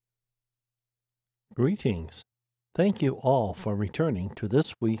Greetings. Thank you all for returning to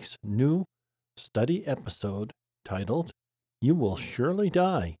this week's new study episode titled, You Will Surely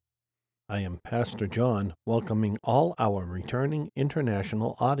Die. I am Pastor John, welcoming all our returning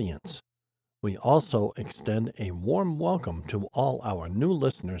international audience. We also extend a warm welcome to all our new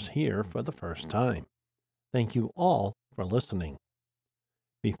listeners here for the first time. Thank you all for listening.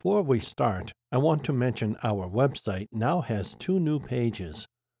 Before we start, I want to mention our website now has two new pages.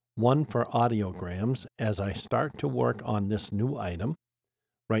 One for audiograms as I start to work on this new item.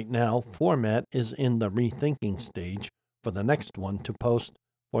 Right now, format is in the rethinking stage for the next one to post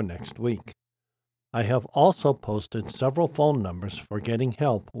for next week. I have also posted several phone numbers for getting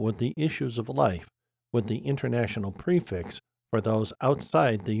help with the issues of life with the international prefix for those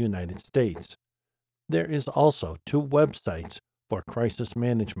outside the United States. There is also two websites for crisis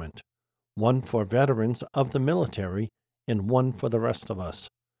management, one for veterans of the military and one for the rest of us.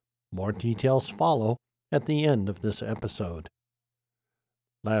 More details follow at the end of this episode.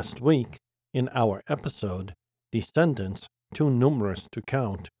 Last week, in our episode, Descendants Too Numerous to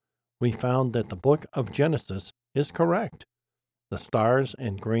Count, we found that the book of Genesis is correct. The stars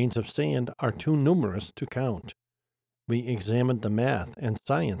and grains of sand are too numerous to count. We examined the math and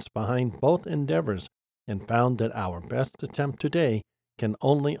science behind both endeavors and found that our best attempt today can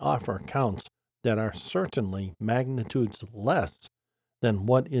only offer counts that are certainly magnitudes less than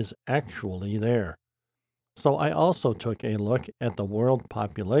what is actually there. So I also took a look at the world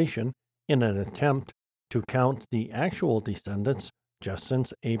population in an attempt to count the actual descendants just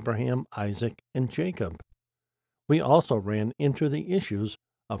since Abraham, Isaac, and Jacob. We also ran into the issues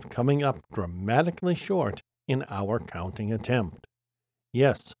of coming up dramatically short in our counting attempt.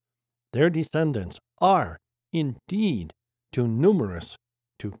 Yes, their descendants are indeed too numerous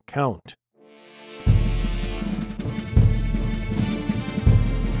to count.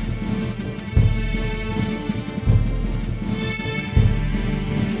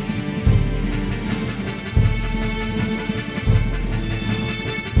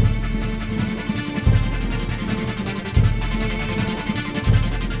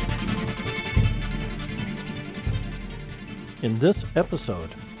 In this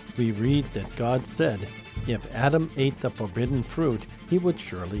episode, we read that God said if Adam ate the forbidden fruit, he would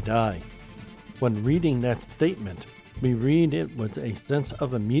surely die. When reading that statement, we read it with a sense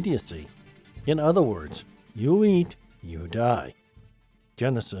of immediacy. In other words, you eat, you die.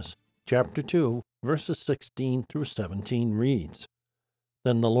 Genesis chapter 2, verses 16 through 17 reads,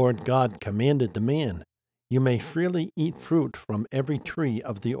 Then the Lord God commanded the man, You may freely eat fruit from every tree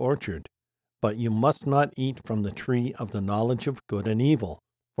of the orchard, but you must not eat from the tree of the knowledge of good and evil,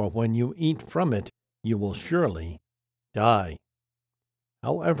 for when you eat from it, you will surely die.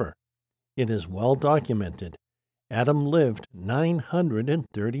 However, it is well documented, Adam lived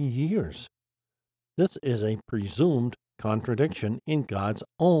 930 years. This is a presumed contradiction in God's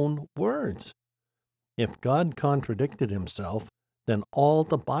own words. If God contradicted himself, then all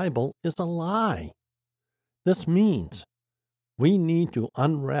the Bible is a lie. This means we need to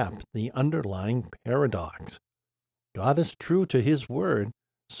unwrap the underlying paradox. God is true to his word,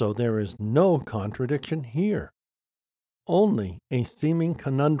 so there is no contradiction here. Only a seeming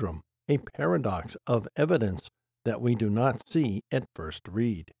conundrum, a paradox of evidence that we do not see at first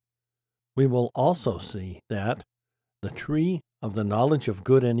read. We will also see that the tree of the knowledge of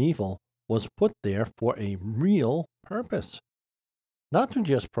good and evil was put there for a real purpose. Not to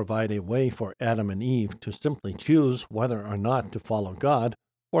just provide a way for Adam and Eve to simply choose whether or not to follow God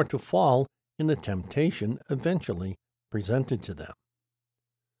or to fall in the temptation eventually presented to them.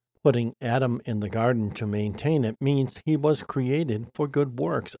 Putting Adam in the garden to maintain it means he was created for good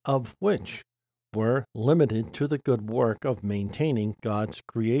works, of which were limited to the good work of maintaining God's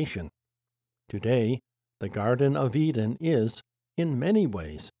creation. Today, the Garden of Eden is, in many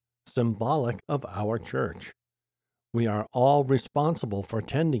ways, symbolic of our church. We are all responsible for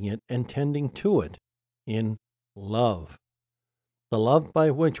tending it and tending to it in love. The love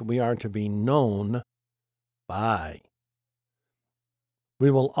by which we are to be known by. We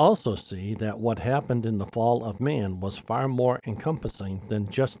will also see that what happened in the fall of man was far more encompassing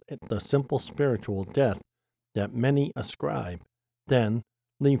than just the simple spiritual death that many ascribe, then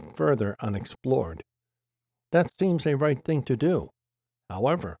leave further unexplored. That seems a right thing to do.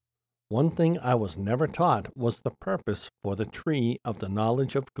 However, one thing I was never taught was the purpose for the tree of the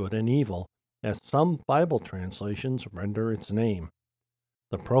knowledge of good and evil, as some Bible translations render its name.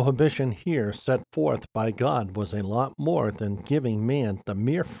 The prohibition here set forth by God was a lot more than giving man the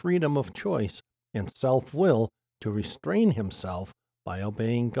mere freedom of choice and self-will to restrain himself by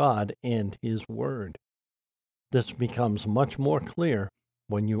obeying God and his word. This becomes much more clear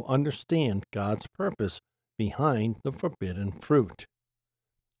when you understand God's purpose behind the forbidden fruit.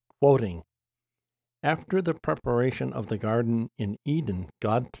 Quoting, "After the preparation of the garden in Eden,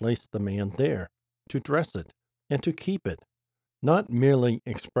 God placed the man there to dress it and to keep it. Not merely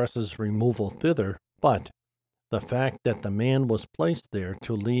expresses removal thither, but the fact that the man was placed there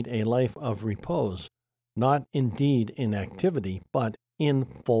to lead a life of repose, not indeed in activity, but in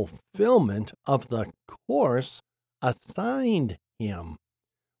fulfillment of the course assigned him,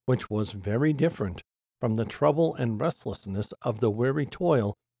 which was very different from the trouble and restlessness of the weary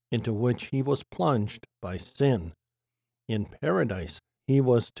toil into which he was plunged by sin. In paradise, he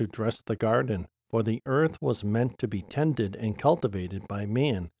was to dress the garden, for the earth was meant to be tended and cultivated by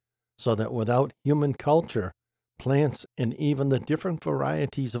man, so that without human culture, plants and even the different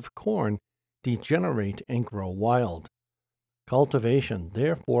varieties of corn degenerate and grow wild. Cultivation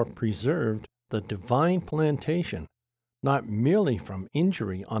therefore preserved the divine plantation, not merely from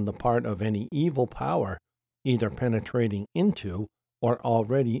injury on the part of any evil power, either penetrating into or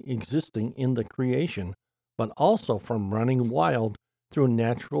already existing in the creation, but also from running wild through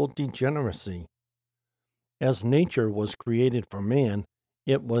natural degeneracy. As nature was created for man,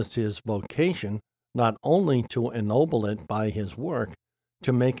 it was his vocation not only to ennoble it by his work,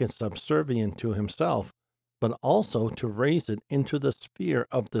 to make it subservient to himself, but also to raise it into the sphere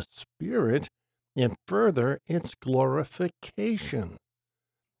of the Spirit and further its glorification.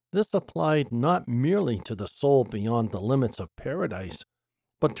 This applied not merely to the soul beyond the limits of paradise,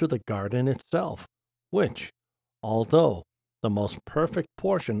 but to the garden itself, which, although the most perfect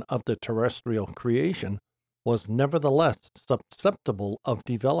portion of the terrestrial creation, was nevertheless susceptible of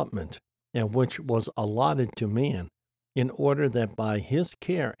development, and which was allotted to man, in order that by his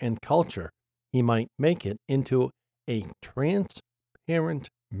care and culture he might make it into a transparent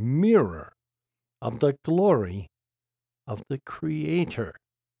mirror of the glory of the Creator.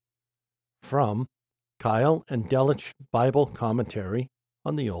 From Keil and Delitzsch Bible Commentary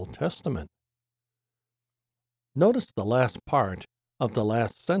on the Old Testament. Notice the last part of the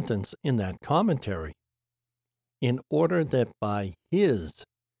last sentence in that commentary. In order that by his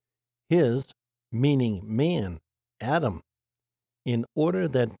meaning man, Adam, in order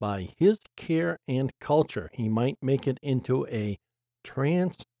that by his care and culture he might make it into a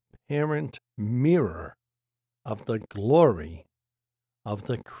transparent mirror of the glory of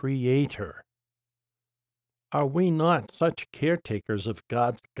the Creator. Are we not such caretakers of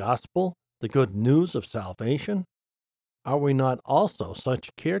God's gospel, the good news of salvation? Are we not also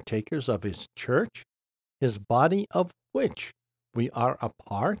such caretakers of his church, his body of which we are a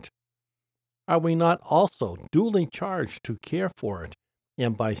part? Are we not also duly charged to care for it,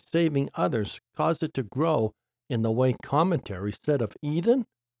 and by saving others cause it to grow in the way commentary said of Eden?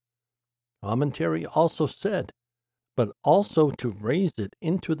 Commentary also said, but also to raise it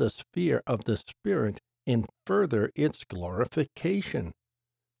into the sphere of the Spirit and further its glorification.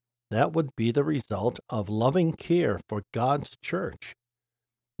 That would be the result of loving care for God's church.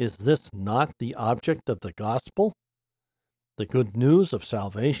 Is this not the object of the gospel? The good news of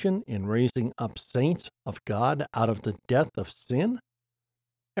salvation in raising up saints of God out of the death of sin?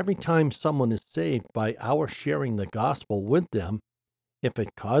 Every time someone is saved by our sharing the gospel with them, if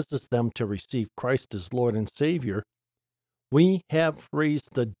it causes them to receive Christ as Lord and Savior, we have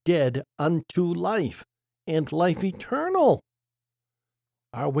raised the dead unto life, and life eternal.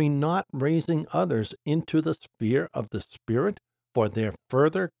 Are we not raising others into the sphere of the Spirit for their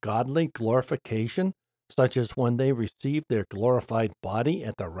further godly glorification, such as when they receive their glorified body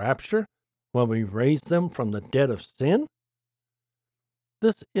at the rapture, when we raise them from the dead of sin?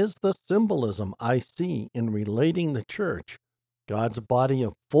 This is the symbolism I see in relating the church, God's body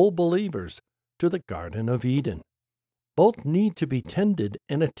of full believers, to the Garden of Eden. Both need to be tended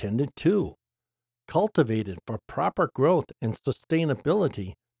and attended to, cultivated for proper growth and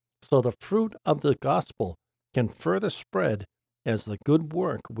sustainability, so the fruit of the gospel can further spread as the good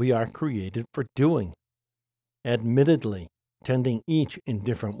work we are created for doing. Admittedly, tending each in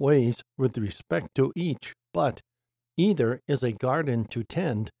different ways with respect to each, but either is a garden to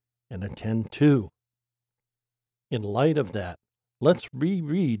tend and attend to. In light of that, let's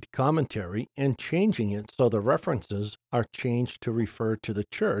reread commentary and changing it so the references are changed to refer to the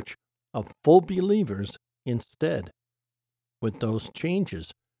church of full believers instead. With those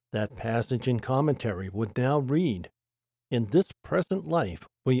changes, that passage in commentary would now read, "In this present life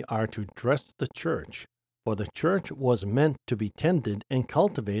we are to dress the church, for the church was meant to be tended and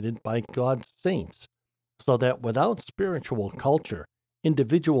cultivated by God's saints, so that without spiritual culture,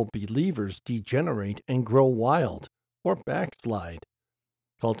 individual believers degenerate and grow wild or backslide.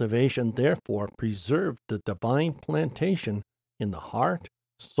 Cultivation, therefore, preserved the divine plantation in the heart,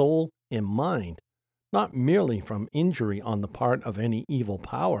 soul, and mind, not merely from injury on the part of any evil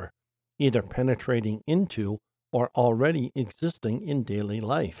power, either penetrating into or already existing in daily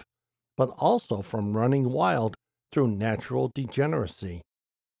life, but also from running wild through natural degeneracy.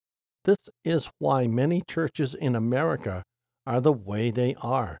 This is why many churches in America are the way they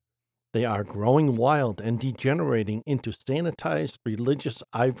are. They are growing wild and degenerating into sanitized religious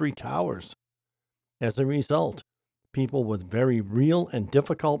ivory towers. As a result, people with very real and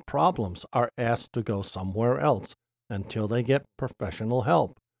difficult problems are asked to go somewhere else until they get professional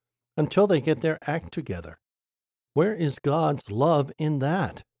help, until they get their act together. Where is God's love in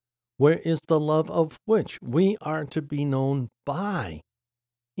that? Where is the love of which we are to be known by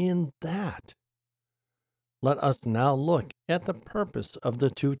in that? Let us now look at the purpose of the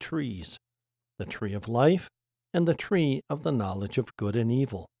two trees, the tree of life and the tree of the knowledge of good and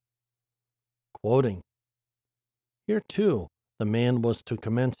evil. Quoting, "Here too, the man was to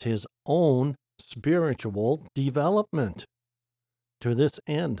commence his own spiritual development. To this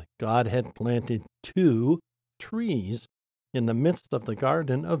end, God had planted two trees in the midst of the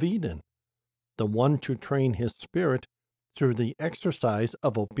Garden of Eden, the one to train his spirit through the exercise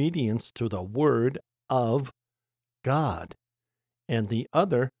of obedience to the Word of God, and the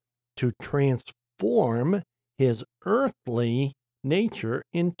other to transform his earthly nature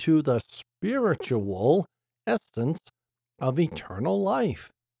into the spiritual essence of eternal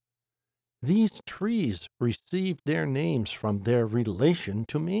life. These trees received their names from their relation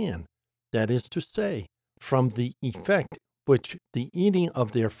to man, that is to say, from the effect which the eating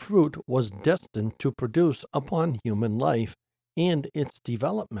of their fruit was destined to produce upon human life and its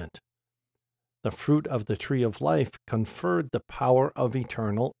development. The fruit of the tree of life conferred the power of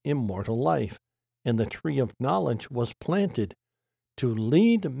eternal, immortal life, and the tree of knowledge was planted to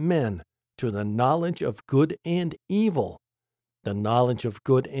lead men to the knowledge of good and evil. The knowledge of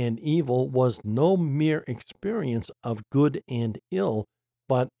good and evil was no mere experience of good and ill,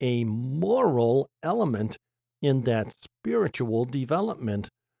 but a moral element in that spiritual development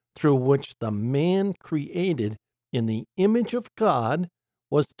through which the man created in the image of God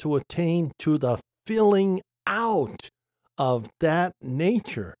was to attain to the filling out of that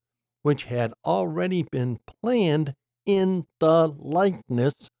nature which had already been planned in the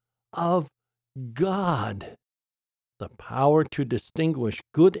likeness of God. The power to distinguish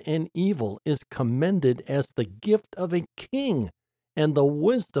good and evil is commended as the gift of a king and the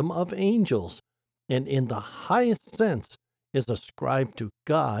wisdom of angels, and in the highest sense is ascribed to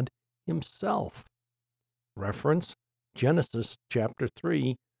God himself. Reference Genesis chapter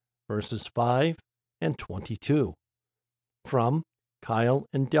 3, verses 5 and 22. From Keil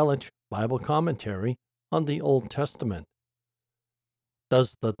and Delitzsch Bible Commentary on the Old Testament.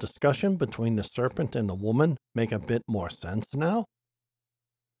 Does the discussion between the serpent and the woman make a bit more sense now?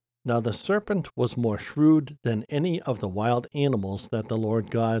 Now the serpent was more shrewd than any of the wild animals that the Lord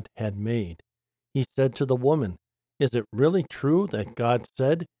God had made. He said to the woman, "Is it really true that God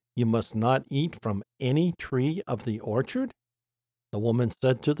said, 'You must not eat from any tree of the orchard'?" The woman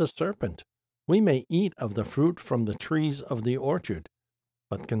said to the serpent, "We may eat of the fruit from the trees of the orchard.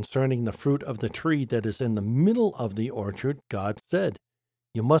 But concerning the fruit of the tree that is in the middle of the orchard, God said,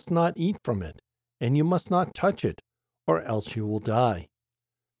 'You must not eat from it, and you must not touch it, or else you will die.'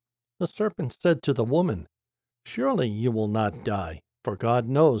 The serpent said to the woman, 'Surely you will not die, for God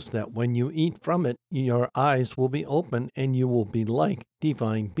knows that when you eat from it, your eyes will be open, and you will be like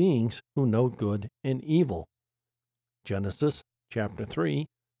divine beings who know good and evil.'" Genesis chapter 3,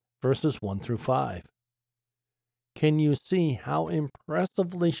 verses 1 through 5. Can you see how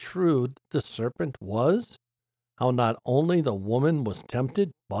impressively shrewd the serpent was? How not only the woman was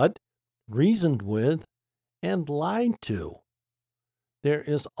tempted, but reasoned with and lied to. There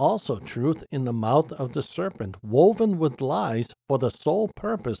is also truth in the mouth of the serpent, woven with lies for the sole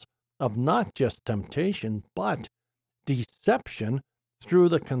purpose of not just temptation, but deception through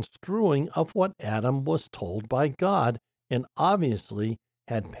the construing of what Adam was told by God and obviously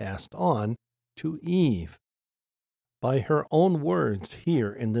had passed on to Eve. By her own words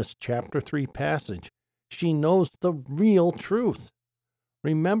here in this chapter 3 passage, she knows the real truth.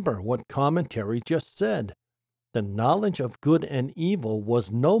 Remember what commentary just said. The knowledge of good and evil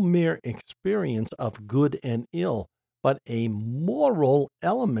was no mere experience of good and ill, but a moral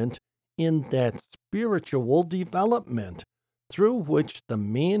element in that spiritual development through which the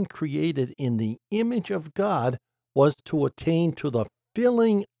man created in the image of God was to attain to the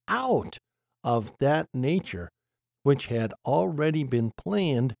filling out of that nature which had already been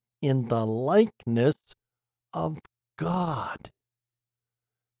planned in the likeness of God.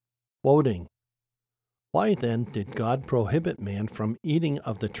 Quoting, Why then did God prohibit man from eating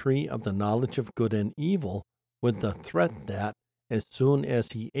of the tree of the knowledge of good and evil, with the threat that, as soon as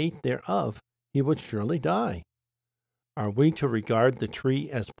he ate thereof, he would surely die? Are we to regard the tree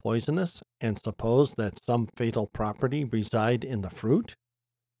as poisonous and suppose that some fatal property reside in the fruit?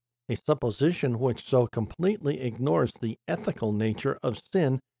 A supposition which so completely ignores the ethical nature of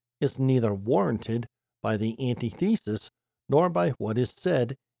sin is neither warranted by the antithesis nor by what is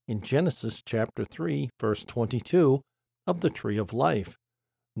said in Genesis chapter 3, verse 22 of the tree of life,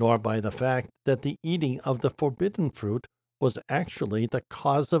 nor by the fact that the eating of the forbidden fruit was actually the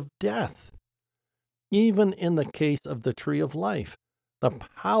cause of death. Even in the case of the tree of life, the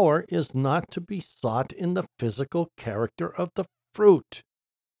power is not to be sought in the physical character of the fruit.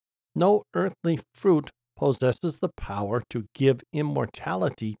 No earthly fruit possesses the power to give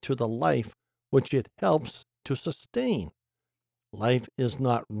immortality to the life which it helps to sustain. Life is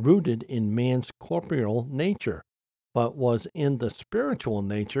not rooted in man's corporeal nature, but was in the spiritual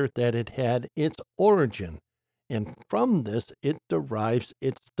nature that it had its origin, and from this it derives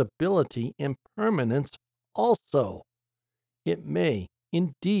its stability and permanence also. It may,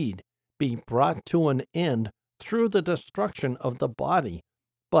 indeed, be brought to an end through the destruction of the body,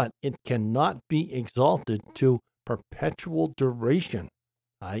 but it cannot be exalted to perpetual duration,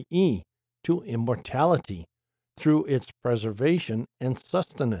 i.e., to immortality, through its preservation and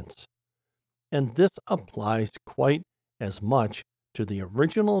sustenance. And this applies quite as much to the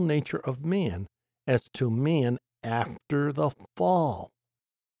original nature of man as to man after the fall.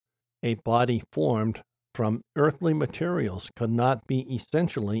 A body formed from earthly materials could not be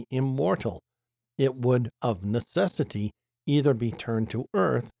essentially immortal. It would, of necessity, either be turned to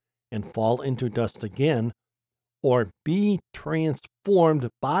earth and fall into dust again, or be transformed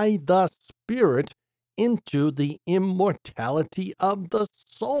by the Spirit into the immortality of the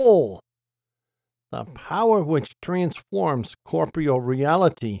soul. The power which transforms corporeal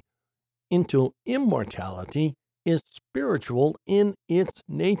reality into immortality is spiritual in its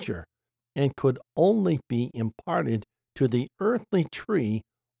nature, and could only be imparted to the earthly tree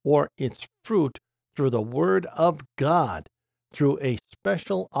or its fruit through the Word of God, through a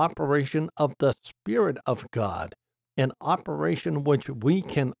special operation of the Spirit of God, an operation which we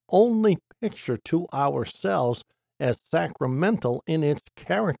can only picture to ourselves as sacramental in its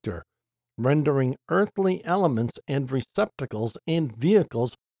character, rendering earthly elements and receptacles and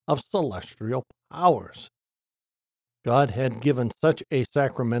vehicles of celestial powers. God had given such a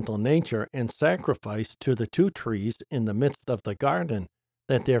sacramental nature and sacrifice to the two trees in the midst of the garden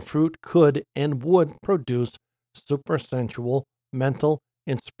that their fruit could and would produce supersensual, mental,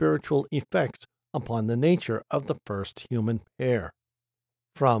 and spiritual effects upon the nature of the first human pair.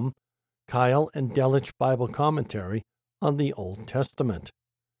 From Keil and Delitzsch Bible Commentary on the Old Testament.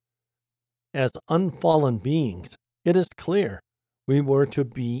 As unfallen beings, it is clear we were to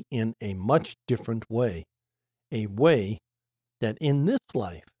be in a much different way, a way that in this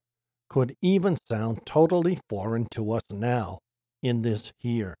life could even sound totally foreign to us now, in this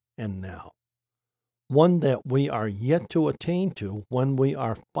here and now, one that we are yet to attain to when we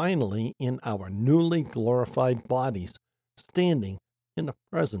are finally in our newly glorified bodies, standing in the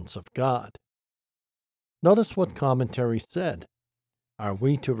presence of God. Notice what commentary said. Are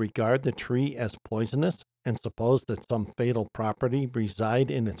we to regard the tree as poisonous and suppose that some fatal property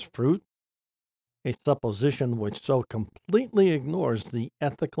reside in its fruit? A supposition which so completely ignores the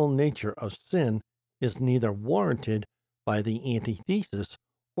ethical nature of sin is neither warranted by the antithesis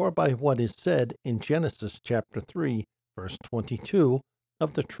or by what is said in Genesis chapter 3, verse 22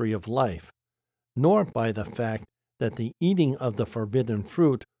 of the tree of life, nor by the fact that the eating of the forbidden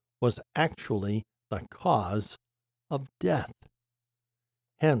fruit was actually the cause of death.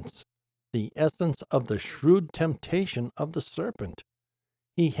 Hence, the essence of the shrewd temptation of the serpent.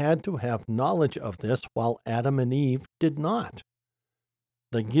 He had to have knowledge of this while Adam and Eve did not.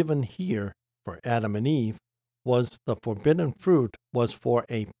 The given here for Adam and Eve was the forbidden fruit was for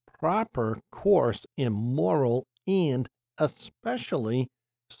a proper course in moral and especially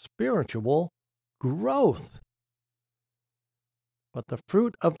spiritual growth. But the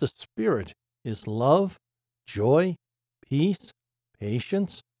fruit of the Spirit is love, joy, peace,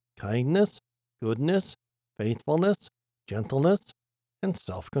 patience, kindness, goodness, faithfulness, gentleness, and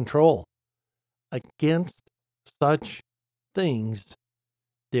self-control. Against such things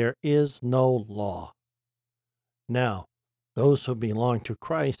there is no law. Now, those who belong to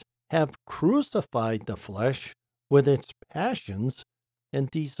Christ have crucified the flesh with its passions and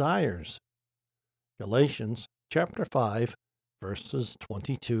desires. Galatians chapter 5, verses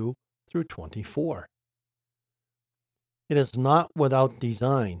 22 through 24. It is not without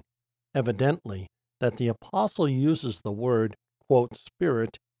design, evidently, that the apostle uses the word, quote,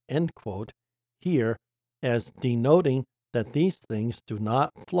 spirit, end quote, here as denoting that these things do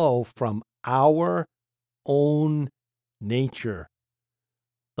not flow from our own nature.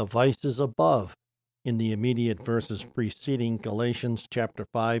 The vices above, in the immediate verses preceding Galatians chapter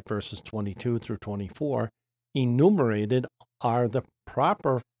 5, verses 22 through 24, enumerated are the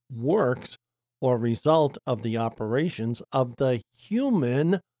proper works or result of the operations of the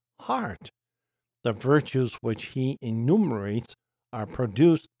human heart. The virtues which he enumerates are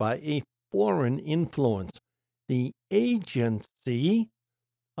produced by a foreign influence, the agency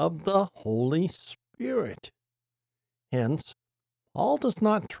of the Holy Spirit. Hence, Paul does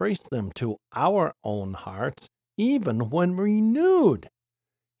not trace them to our own hearts, even when renewed.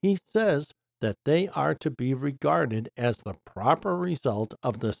 He says that they are to be regarded as the proper result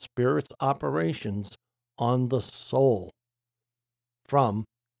of the Spirit's operations on the soul. From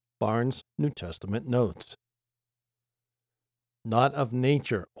Barnes' New Testament Notes. Not of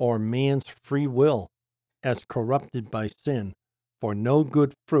nature or man's free will, as corrupted by sin, for no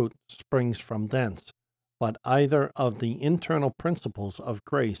good fruit springs from thence, but either of the internal principles of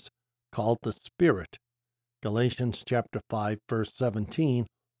grace, called the Spirit, Galatians chapter 5, verse 17,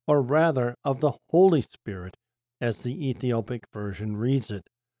 or rather of the Holy Spirit, as the Ethiopic version reads it,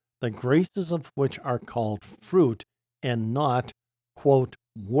 the graces of which are called fruit and not, quote,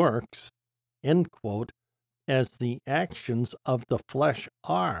 works, end quote, as the actions of the flesh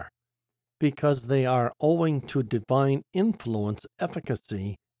are, because they are owing to divine influence,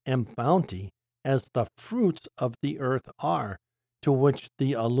 efficacy, and bounty, as the fruits of the earth are, to which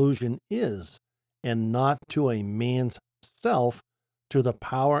the allusion is, and not to a man's self, to the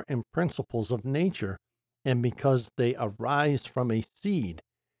power and principles of nature, and because they arise from a seed,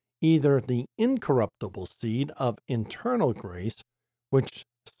 either the incorruptible seed of internal grace, which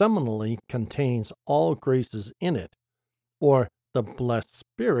seminally contains all graces in it, or the blessed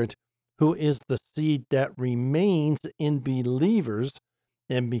Spirit, who is the seed that remains in believers,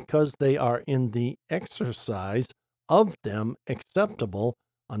 and because they are in the exercise of them acceptable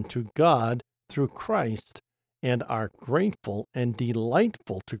unto God through Christ, and are grateful and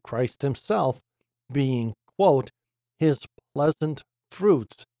delightful to Christ himself, being, quote, his pleasant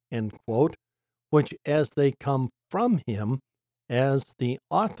fruits, end quote, which as they come from him, as the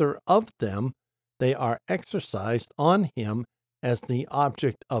author of them, they are exercised on him as the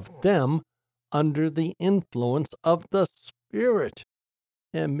object of them under the influence of the Spirit.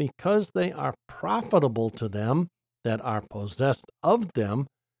 And because they are profitable to them that are possessed of them,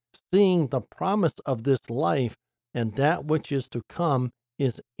 seeing the promise of this life and that which is to come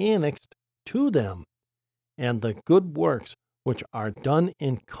is annexed to them, and the good works which are done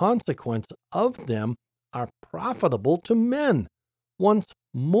in consequence of them are profitable to men. Once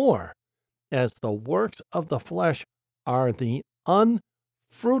more, as the works of the flesh are the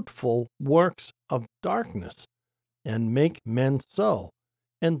unfruitful works of darkness, and make men so,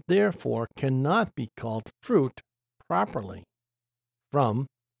 and therefore cannot be called fruit properly. From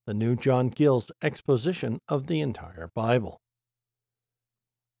the New John Gill's exposition of the entire Bible.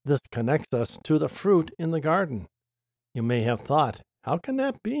 This connects us to the fruit in the garden. You may have thought, how can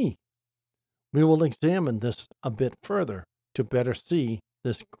that be? We will examine this a bit further to better see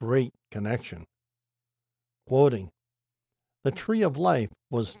this great connection. Quoting, the tree of life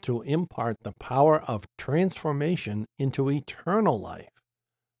was to impart the power of transformation into eternal life.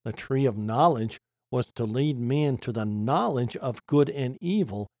 The tree of knowledge was to lead man to the knowledge of good and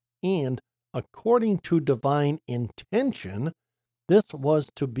evil, and, according to divine intention, this was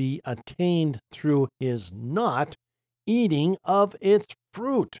to be attained through his not eating of its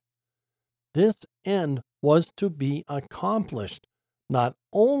fruit. This end was to be accomplished not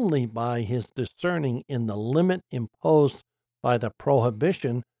only by his discerning in the limit imposed by the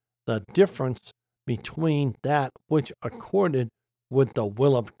prohibition the difference between that which accorded with the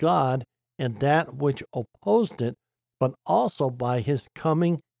will of God and that which opposed it, but also by his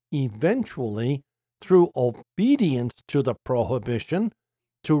coming eventually, through obedience to the prohibition,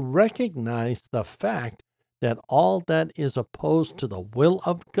 to recognize the fact that all that is opposed to the will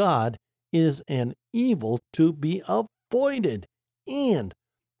of God is an evil to be avoided, and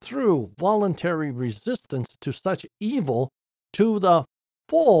through voluntary resistance to such evil, to the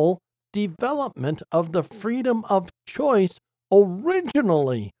full development of the freedom of choice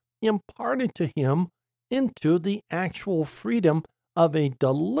originally imparted to him into the actual freedom of a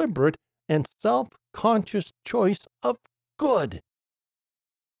deliberate and self-conscious choice of good.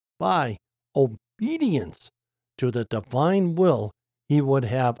 By obedience to the divine will, he would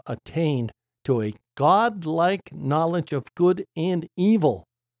have attained to a God-like knowledge of good and evil,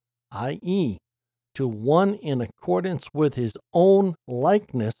 i.e., to one in accordance with his own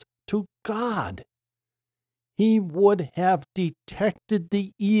likeness to God. He would have detected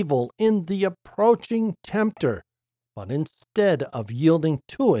the evil in the approaching tempter, but instead of yielding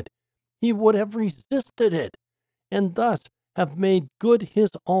to it, he would have resisted it, and thus have made good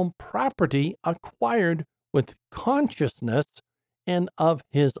his own property acquired with consciousness and of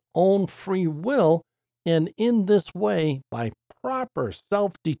his own free will, and in this way, by proper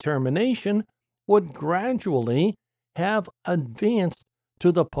self-determination, would gradually have advanced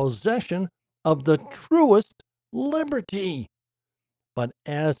to the possession of the truest liberty. But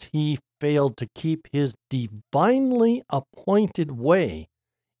as he failed to keep his divinely appointed way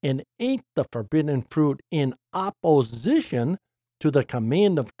and ate the forbidden fruit in opposition to the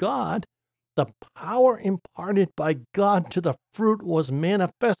command of God, the power imparted by God to the fruit was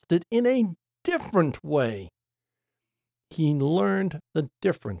manifested in a different way. He learned the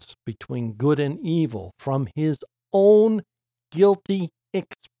difference between good and evil from his own guilty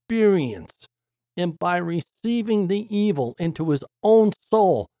experience, and by receiving the evil into his own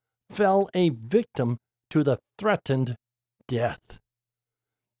soul, fell a victim to the threatened death.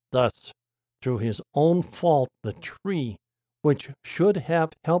 Thus, through his own fault, the tree, which should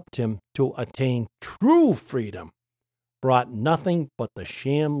have helped him to attain true freedom, brought nothing but the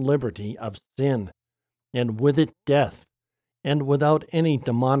sham liberty of sin, and with it death, and without any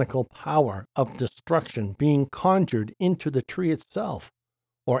demoniacal power of destruction being conjured into the tree itself,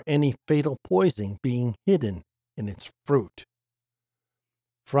 or any fatal poison being hidden in its fruit.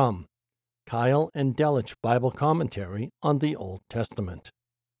 From Keil and Delitzsch Bible Commentary on the Old Testament.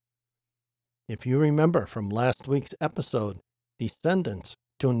 If you remember from last week's episode, descendants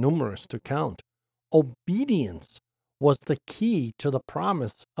too numerous to count, obedience was the key to the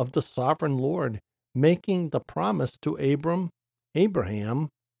promise of the sovereign Lord, making the promise to Abraham,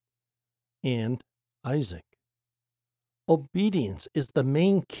 and Isaac. Obedience is the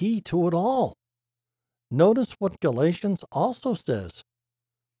main key to it all. Notice what Galatians also says.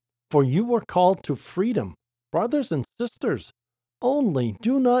 For you were called to freedom, brothers and sisters. Only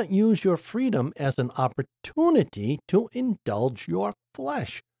do not use your freedom as an opportunity to indulge your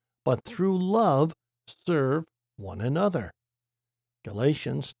flesh, but through love serve one another.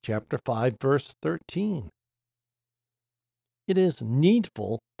 Galatians chapter 5, verse 13. It is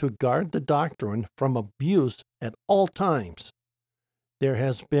needful to guard the doctrine from abuse at all times. There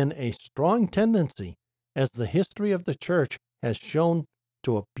has been a strong tendency, as the history of the church has shown,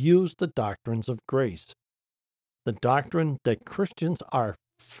 to abuse the doctrines of grace. The doctrine that Christians are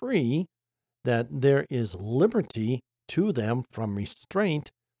free, that there is liberty to them from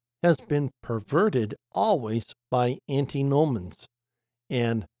restraint, has been perverted always by antinomans,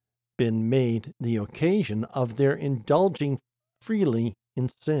 and been made the occasion of their indulging freely in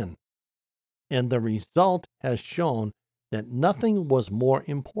sin. And the result has shown that nothing was more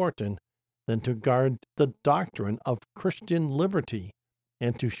important than to guard the doctrine of Christian liberty,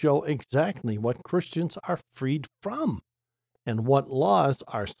 and to show exactly what Christians are freed from, and what laws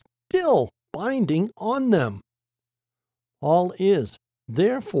are still binding on them. Paul is,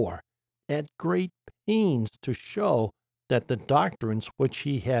 therefore, at great pains to show that the doctrines which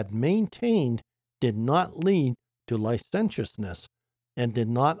he had maintained did not lead to licentiousness, and did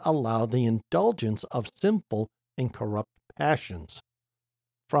not allow the indulgence of sinful and corrupt passions.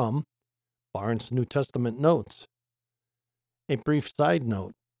 From Barnes' New Testament Notes. A brief side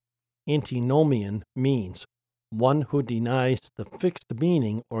note. Antinomian means one who denies the fixed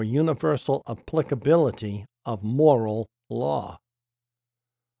meaning or universal applicability of moral law.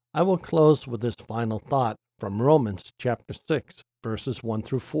 I will close with this final thought from Romans chapter 6, verses 1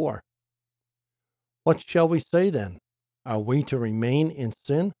 through 4. What shall we say then? Are we to remain in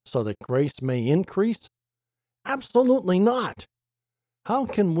sin so that grace may increase? Absolutely not. How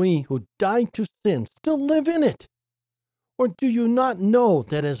can we who died to sin still live in it? Or do you not know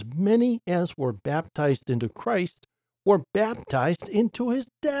that as many as were baptized into Christ were baptized into his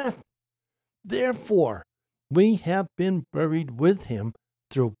death? Therefore, we have been buried with him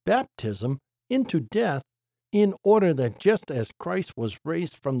through baptism into death, in order that just as Christ was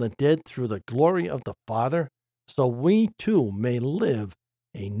raised from the dead through the glory of the Father, so we too may live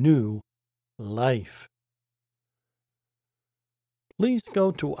a new life. Please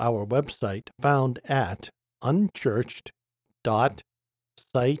go to our website found at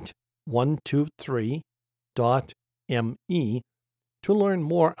unchurched.site123.me to learn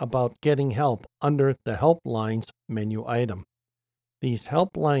more about getting help under the Helplines menu item. These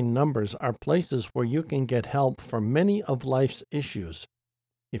helpline numbers are places where you can get help for many of life's issues.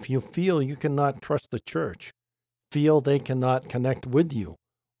 If you feel you cannot trust the church, feel they cannot connect with you,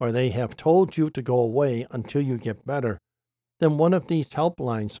 or they have told you to go away until you get better, then one of these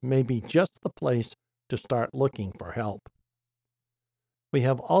helplines may be just the place to start looking for help. We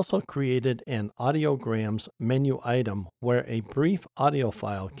have also created an audiograms menu item where a brief audio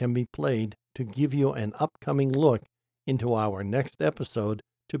file can be played to give you an upcoming look into our next episode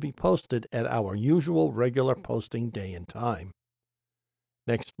to be posted at our usual regular posting day and time.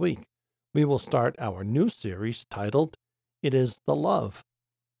 Next week, we will start our new series titled It Is the Love.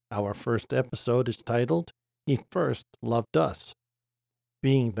 Our first episode is titled He First Loved Us.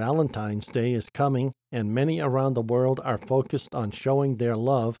 Being Valentine's Day is coming, and many around the world are focused on showing their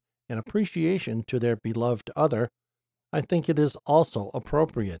love and appreciation to their beloved other, I think it is also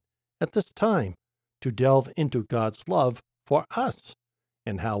appropriate at this time to delve into God's love for us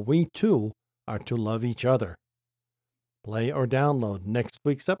and how we too are to love each other. Play or download next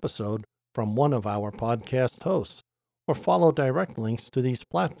week's episode from one of our podcast hosts, or follow direct links to these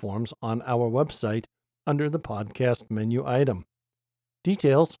platforms on our website under the podcast menu item.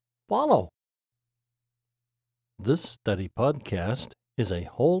 Details follow. This study podcast is a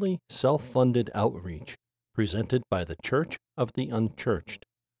wholly self-funded outreach presented by the Church of the Unchurched,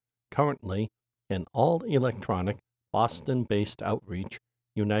 currently an all-electronic Boston-based outreach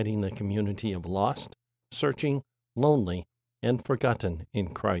uniting the community of lost, searching, lonely, and forgotten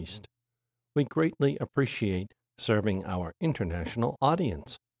in Christ. We greatly appreciate serving our international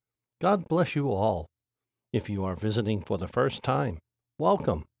audience. God bless you all. If you are visiting for the first time,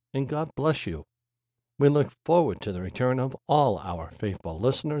 welcome, and God bless you. We look forward to the return of all our faithful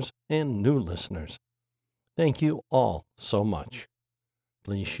listeners and new listeners. Thank you all so much.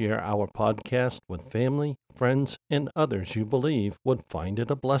 Please share our podcast with family, friends, and others you believe would find it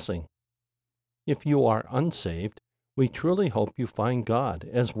a blessing. If you are unsaved, we truly hope you find God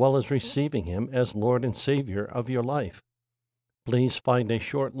as well as receiving Him as Lord and Savior of your life. Please find a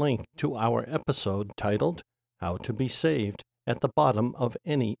short link to our episode titled How to Be Saved at the bottom of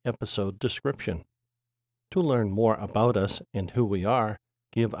any episode description. To learn more about us and who we are,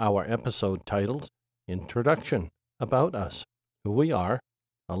 give our episode titled Introduction, About Us, Who We Are,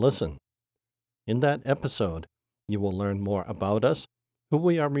 a listen. In that episode, you will learn more about us, who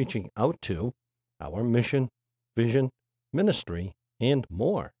we are reaching out to, our mission, vision, ministry, and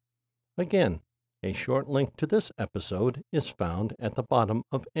more. Again, a short link to this episode is found at the bottom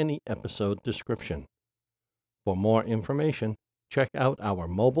of any episode description. For more information, check out our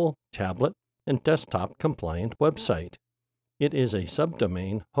mobile, tablet, and desktop compliant website. It is a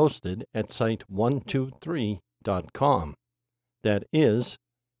subdomain hosted at site123.com. That is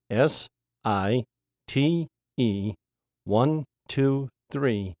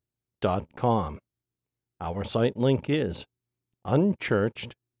SITE123.com. Our site link is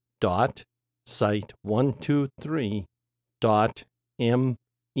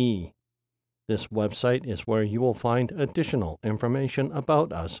unchurched.site123.me. This website is where you will find additional information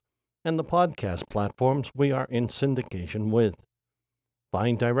about us and the podcast platforms we are in syndication with.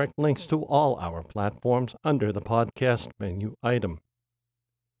 Find direct links to all our platforms under the podcast menu item.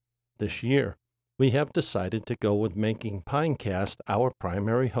 This year, we have decided to go with making Pinecast our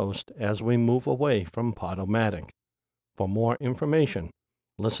primary host as we move away from Podomatic. For more information,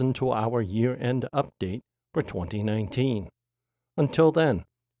 listen to our year-end update for 2019. Until then,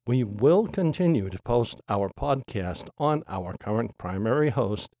 we will continue to post our podcast on our current primary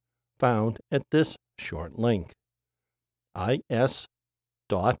host found at this short link,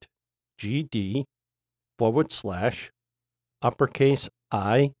 is.gd/uppercase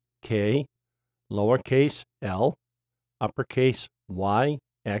I, K, lowercase l, uppercase Y,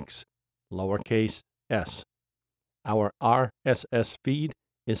 X, lowercase s. Our RSS feed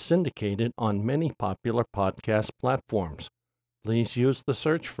is syndicated on many popular podcast platforms. Please use the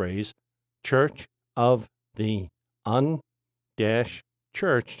search phrase Church of the Unchurched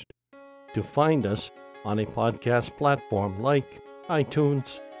to find us on a podcast platform like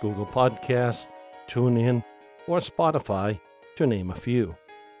iTunes, Google Podcasts, TuneIn, or Spotify, to name a few.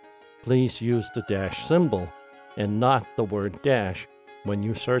 Please use the dash symbol and not the word dash when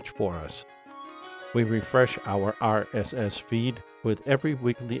you search for us. We refresh our RSS feed with every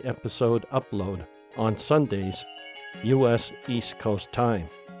weekly episode upload on Sundays, U.S. East Coast time.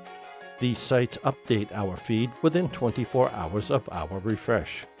 These sites update our feed within 24 hours of our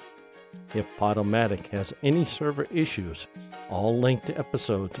refresh. If Podomatic has any server issues, all linked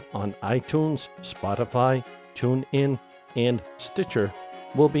episodes on iTunes, Spotify, TuneIn, and Stitcher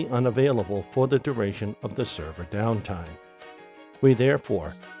will be unavailable for the duration of the server downtime. We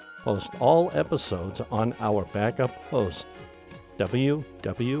therefore post all episodes on our backup host,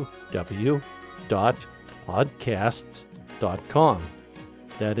 www.podcasts.com.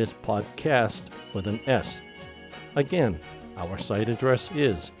 That is podcast with an S. Again, our site address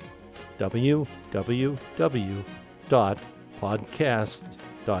is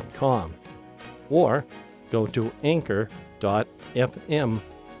www.podcasts.com, or go to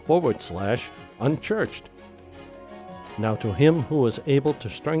anchor.fm/unchurched. Now to him who is able to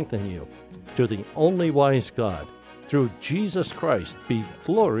strengthen you, to the only wise God, through Jesus Christ, be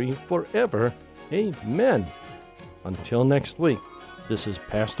glory forever. Amen. Until next week, this is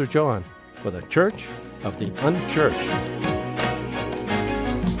Pastor John for the Church of the Unchurched.